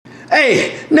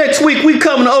Hey, next week we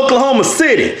coming to Oklahoma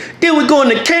City. Then we going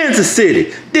to Kansas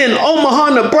City. Then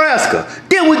Omaha, Nebraska.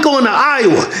 Then we going to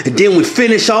Iowa. And then we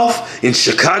finish off in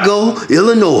Chicago,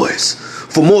 Illinois.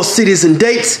 For more cities and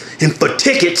dates and for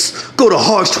tickets, go to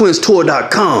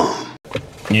HodgetwinsTour.com.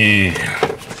 Yeah.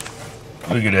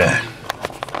 Look at that.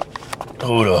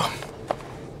 Hold up.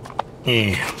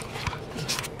 Yeah.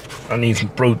 I need some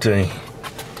protein.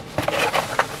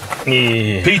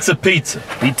 Yeah. Pizza.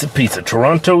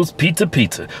 Toronto's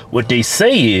pizza. What they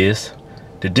say is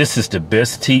that this is the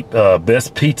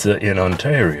best pizza in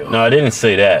Ontario. No, I didn't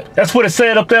say that. That's what it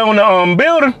said up there on the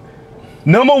building.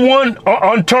 #1,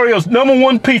 Ontario's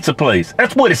 #1 pizza place.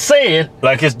 That's what it said.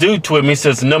 Like it's due to it, it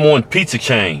says #1 pizza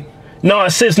chain. No,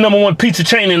 it says #1 pizza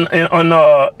chain in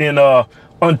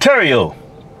Ontario.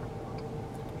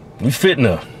 We fitting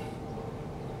up.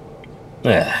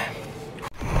 Yeah.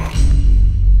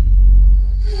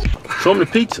 Show me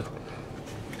the pizza.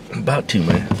 I'm about to,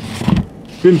 man.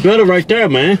 Been better right there,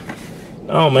 man.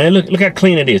 Oh, man, look how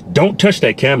clean it is. Don't touch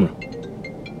that camera.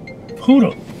 Hold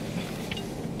up.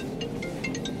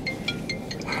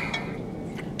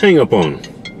 Hang up on him.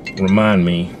 Remind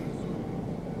me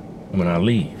when I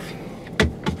leave.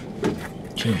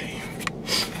 Okay.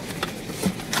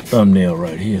 Thumbnail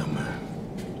right here, man.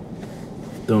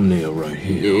 Thumbnail right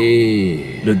here.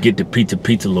 Yeah. Look, get the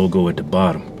pizza logo at the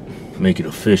bottom. Make it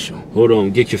official. Hold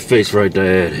on, get your face right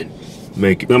there at it.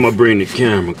 Make it. I'm gonna bring the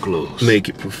camera close. Make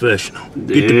it professional.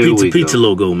 Get the pizza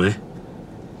logo, man.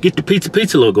 Get the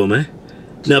pizza logo, man.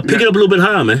 Now pick it up a little bit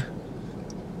higher, man.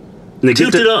 Now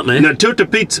tilt it up, man. Now tilt the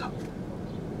pizza.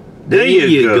 There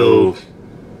you go.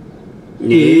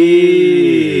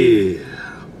 Yeah.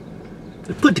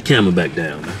 Put the camera back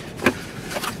down, man.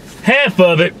 Half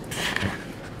of it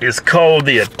is called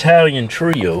the Italian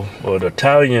Trio, or the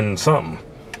Italian something.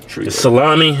 Trio. The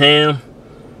salami, ham,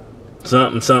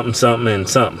 something, and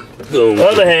something. The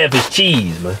other half is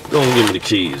cheese, man. Go on, give me the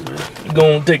cheese, man. You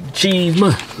gonna take the cheese,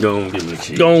 man? Go on, give me the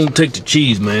cheese. Go on, take the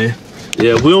cheese, man.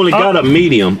 Yeah, we only got a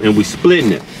medium, and we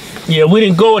splitting it. Yeah, we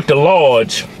didn't go with the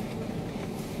large.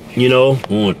 You know?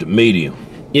 We want the medium.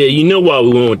 Yeah, you know why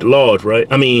we went with the large, right?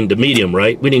 I mean, the medium,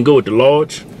 right? We didn't go with the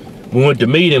large. We went the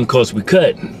medium because we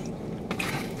cut.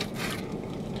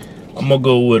 I'm gonna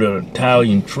go with an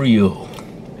Italian Trio.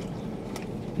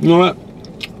 You know what?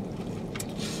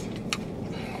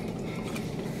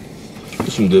 This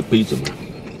is some good pizza, man.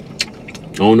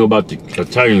 I don't know about the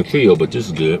Italian Trio, but this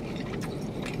is good.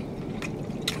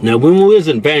 Now, when we was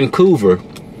in Vancouver,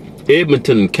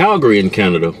 Edmonton, and Calgary in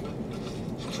Canada,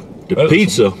 the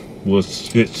pizza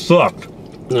it sucked.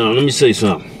 No, let me say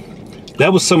something.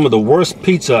 That was some of the worst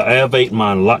pizza I ever ate in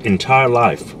my entire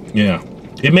life. Yeah.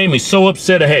 It made me so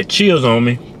upset I had chills on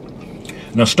me.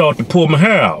 And I started to pull my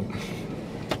hair out.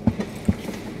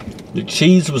 The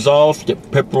cheese was off, the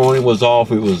pepperoni was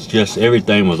off, it was just,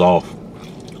 everything was off.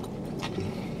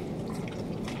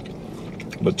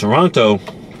 But Toronto,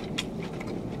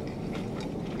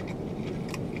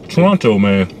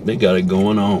 man. They got it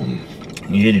going on.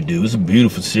 Yeah, they do. It's a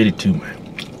beautiful city too, man.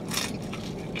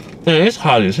 Man, it's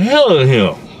hot as hell in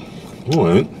here. All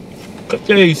right. Cut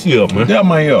the AC up, man. Get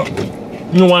my ear.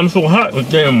 You know why I'm so hot? With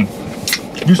damn,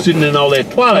 you sitting in all that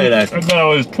Twilight action. I got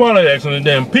all this Twilight action and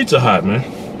damn Pizza Hut, man.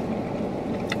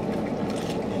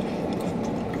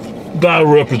 Gotta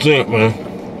represent, man.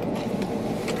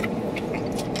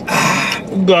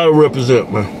 Gotta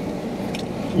represent, man.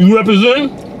 You representing?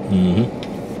 Mm-hmm.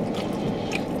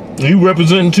 You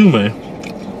representing too, man.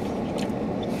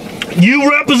 You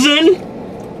representing?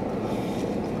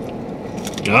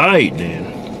 All right, then.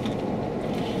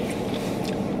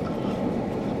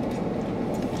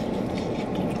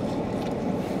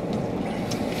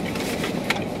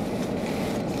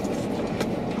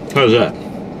 How's that?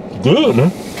 Good,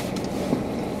 man.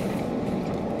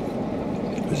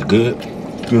 It's good?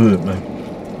 Good, man.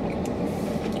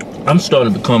 I'm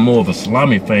starting to become more of a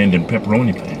salami fan than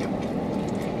pepperoni fan.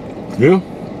 Yeah?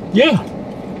 Yeah.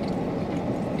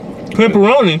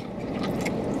 Pepperoni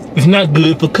is not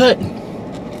good for cutting.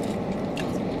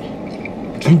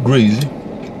 Too greasy,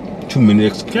 too many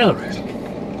extra calories.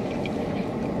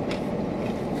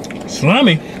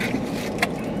 Salami,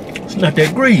 it's not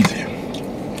that greasy.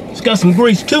 It's got some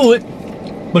grease to it,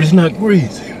 but it's not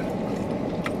greasy.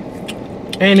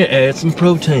 And it adds some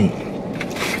protein.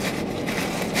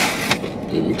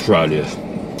 Let me try this.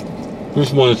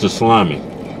 This one is the salami.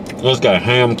 It's got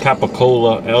ham,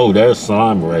 capicola. Oh, there's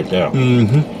salami right there.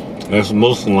 Mm-hmm. There's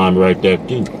most salami right there,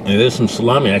 too. And there's some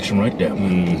salami action right there.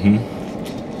 Mm-hmm.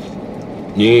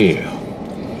 Yeah.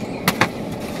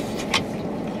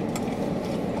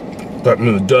 Got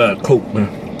me a Diet Coke, man.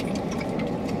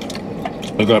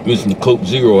 I got me some Coke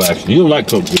Zero actually. You don't like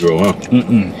Coke Zero, huh?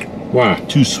 Mm-mm. Why?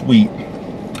 Too sweet.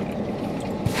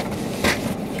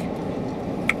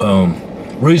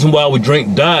 Reason why we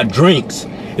drink diet drinks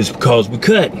is because we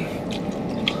cut.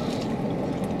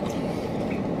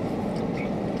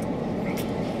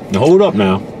 Now hold up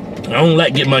now. I don't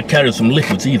like getting my calories from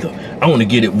liquids either. I want to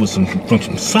get it with some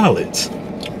solids.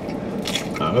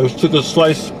 I just took a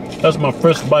slice. That's my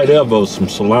first bite ever of some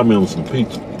salami on some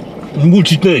pizza.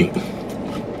 What you think?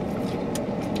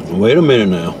 Wait a minute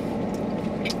now.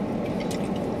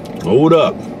 Hold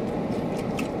up.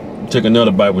 Take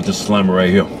another bite with this salami right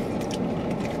here.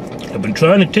 I've been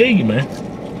trying to tell you, man.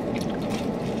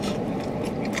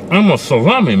 I'm a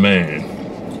salami man.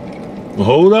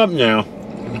 Hold up now.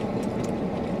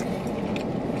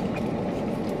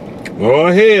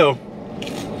 Oh hell.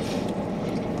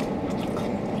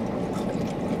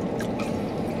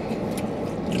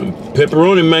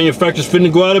 Pepperoni manufacturers finna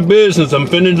go out of business. I'm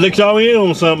finna lick y'all in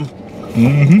on something.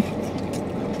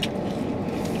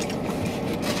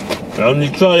 I don't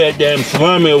need to try that damn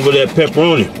salami over that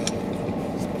pepperoni.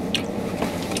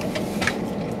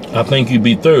 I think you'd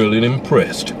be thoroughly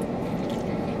impressed.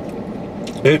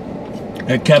 That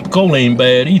capicola ain't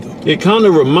bad either. It kind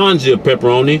of reminds you of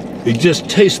pepperoni. It just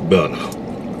tastes better.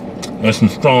 That's some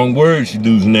strong words you're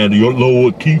using there to your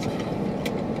Lord Keith.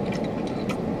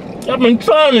 I've been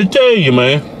trying to tell you,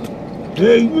 man.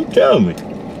 Yeah, you tell me.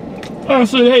 I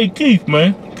said, hey, Keith,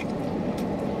 man.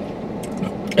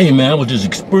 Hey, man, I was just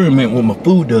experimenting with my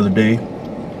food the other day.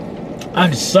 I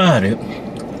decided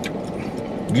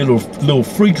to get a little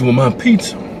freaky with my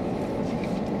pizza.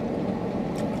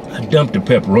 I dumped the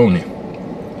pepperoni.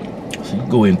 So you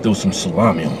go ahead and throw some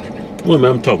salami on it. Wait a minute,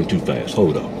 I'm talking too fast.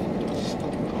 Hold up.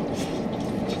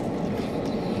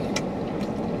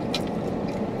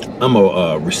 I'm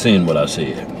gonna rescind what I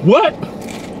said. What?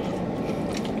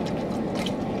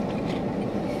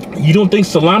 You don't think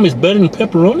salami is better than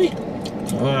pepperoni?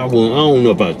 I don't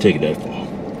know if I'd take it that far.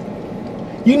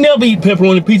 You never eat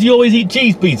pepperoni pizza. You always eat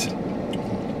cheese pizza.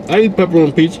 I eat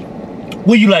pepperoni pizza.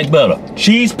 What do you like better?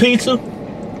 Cheese pizza,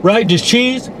 right? Just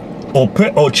cheese,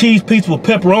 or cheese pizza with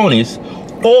pepperonis,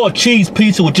 or cheese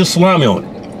pizza with just salami on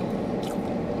it.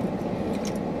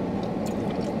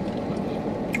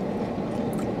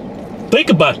 Think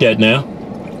about that now.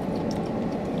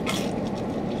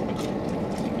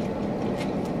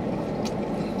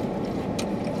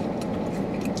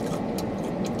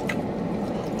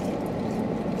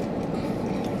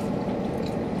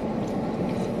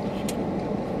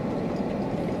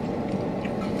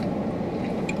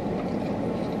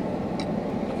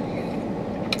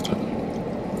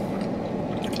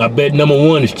 I bet number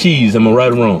one is cheese. Am I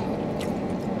right or wrong?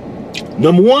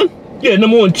 Number one? Yeah,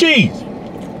 number one, cheese.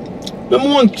 Number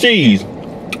one, cheese.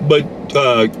 But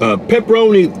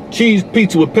pepperoni, cheese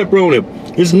pizza with pepperoni,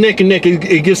 it's neck and neck.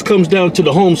 It just comes down to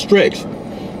the home stretch.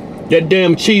 That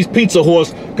damn cheese pizza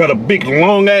horse got a big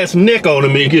long ass neck on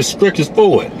him and it just stretches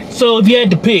forward. So if you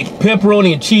had to pick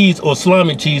pepperoni and cheese or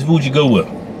salami and cheese, who'd you go with?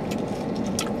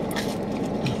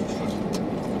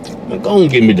 Go on,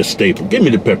 give me the staple. Give me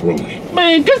the pepperoni.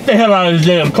 Man, get the hell out of this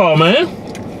damn car, man.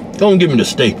 Go on, give me the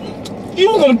staple. You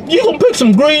gonna pick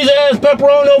some greasy ass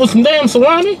pepperoni over some damn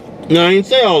salami? No, I ain't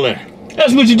say all that.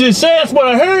 That's what you just said. That's what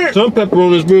I heard. Some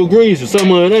pepperoni is real greasy,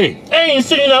 some of it ain't. I ain't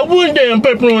seen not one damn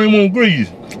pepperoni won't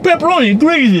greasy. Pepperoni is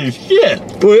greasy as shit.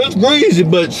 Well, it's greasy,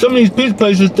 but some of these pizza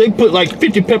places, they put like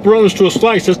 50 pepperonis to a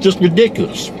slice. That's just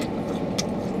ridiculous.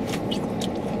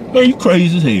 Man, you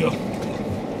crazy as hell.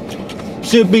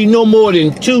 Should be no more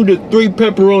than 2 to 3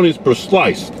 pepperonis per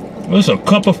slice. That's a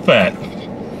cup of fat.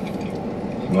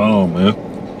 Oh, man.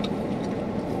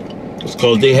 It's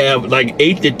because they have like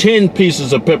 8 to 10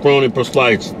 pieces of pepperoni per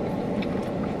slice.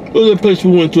 What was that place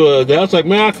we went to? I was like,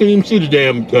 man, I couldn't even see the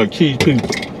damn cheese pizza.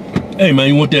 Hey, man,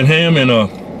 you want that ham and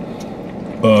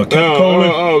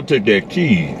capicola? I'll take that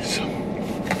cheese.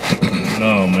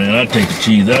 No, man, I take the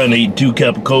cheese. I done ate 2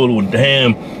 capicola with the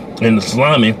ham and the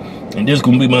salami. And this is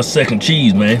gonna be my second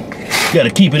cheese, man. You gotta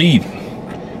keep it even.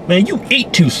 Man, you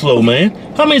ate too slow, man.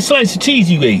 How many slices of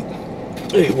cheese you ate?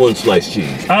 I ate 1 slice of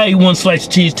cheese. I ate 1 slice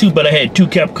of cheese too, but I had 2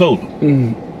 capicola.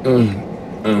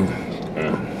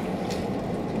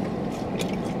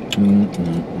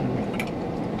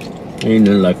 Ain't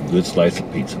nothing like a good slice of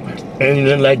pizza, man. Ain't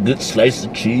nothing like a good slice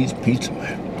of cheese pizza,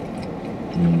 man.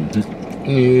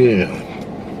 Yeah.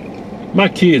 My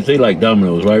kids, they like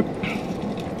Domino's, right?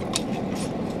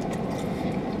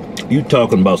 You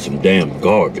talking about some damn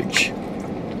garbage.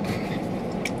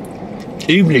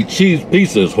 Even the cheese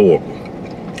pizza is horrible.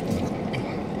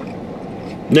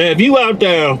 Now, if you out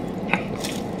there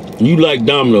You like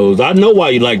Domino's. I know why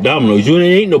you like Domino's. You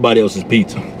ain't nobody else's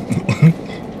pizza.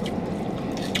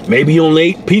 Maybe you only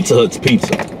ate Pizza Hut's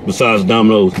pizza besides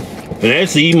Domino's. And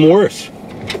that's even worse.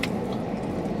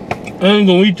 I ain't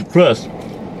gonna eat the crust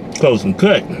because I'm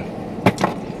cutting.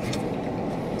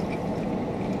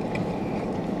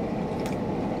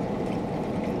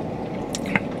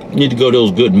 You need to go to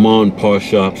those good mom and pop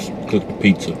shops, cook the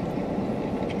pizza.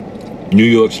 New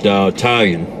York style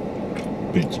Italian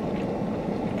pizza.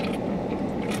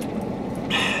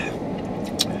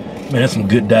 Man, that's some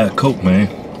good Diet Coke, man.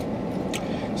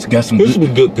 It's got some This is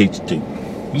some good pizza too.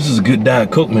 This is a good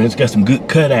Diet Coke, man. It's got some good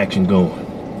cut action going.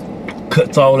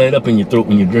 Cuts all that up in your throat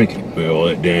when you drink it. Yeah, all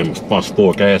that damn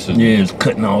phosphoric acid. Yeah, it's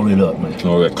cutting all it up, man.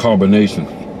 All that carbonation.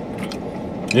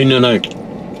 Ain't nothing like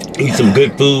eat some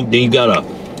good food, then you got a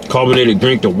carbonated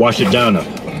drink to wash it down, to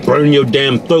burn your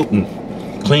damn throat and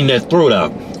clean that throat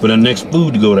out for the next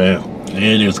food to go down.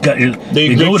 And it's got it.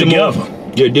 They go together.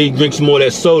 Yeah, they drink some more of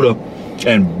that soda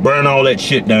and burn all that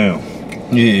shit down.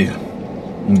 Yeah.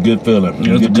 Good feeling.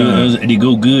 Good time. They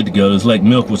go good together. It's like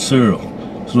milk with syrup.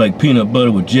 It's like peanut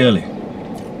butter with jelly.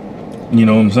 You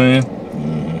know what I'm saying?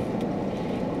 Mm-hmm.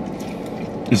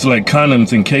 It's like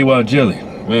condoms and KY jelly.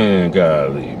 Man,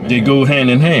 golly, man. They go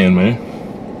hand in hand, man.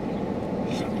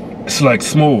 It's like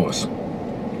s'mores.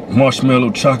 Marshmallow,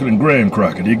 chocolate, and graham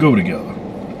cracker. They go together.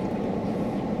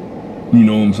 You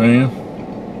know what I'm saying?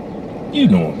 You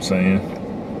know what I'm saying.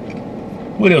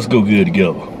 What else go good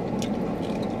together?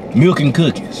 Milk and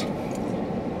cookies.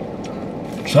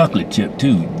 Chocolate chip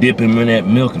too. Dip them in that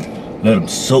milk and let them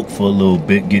soak for a little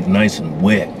bit, get nice and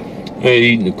wet. I ain't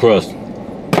eating the crust.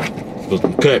 But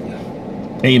I'm cutting.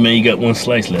 Hey man, you got one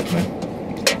slice left, man.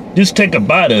 Just take a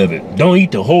bite of it. Don't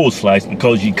eat the whole slice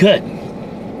because you cut.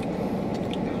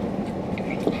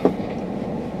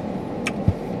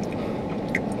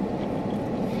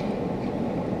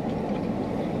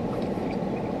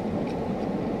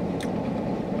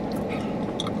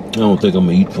 I don't think I'm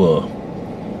gonna eat for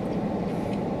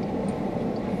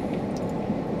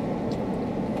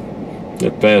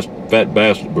that fat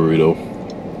bastard burrito.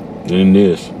 Then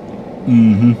this.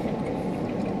 Mm-hmm.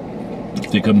 I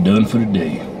think I'm done for the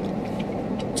day.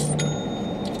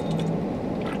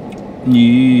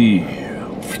 Yeah.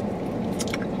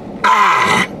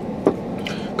 Ah!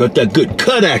 Got that good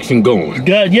cut action going.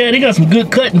 God, yeah, they got some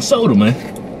good cut and soda, man.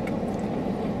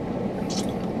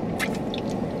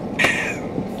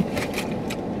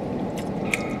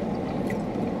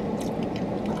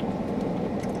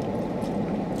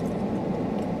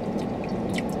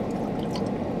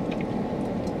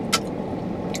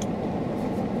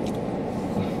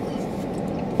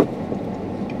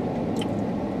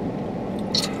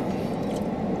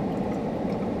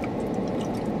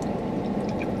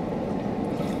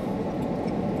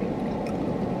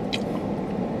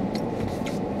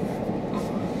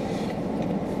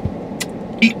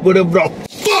 Eat whatever the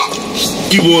fuck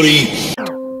you want to eat.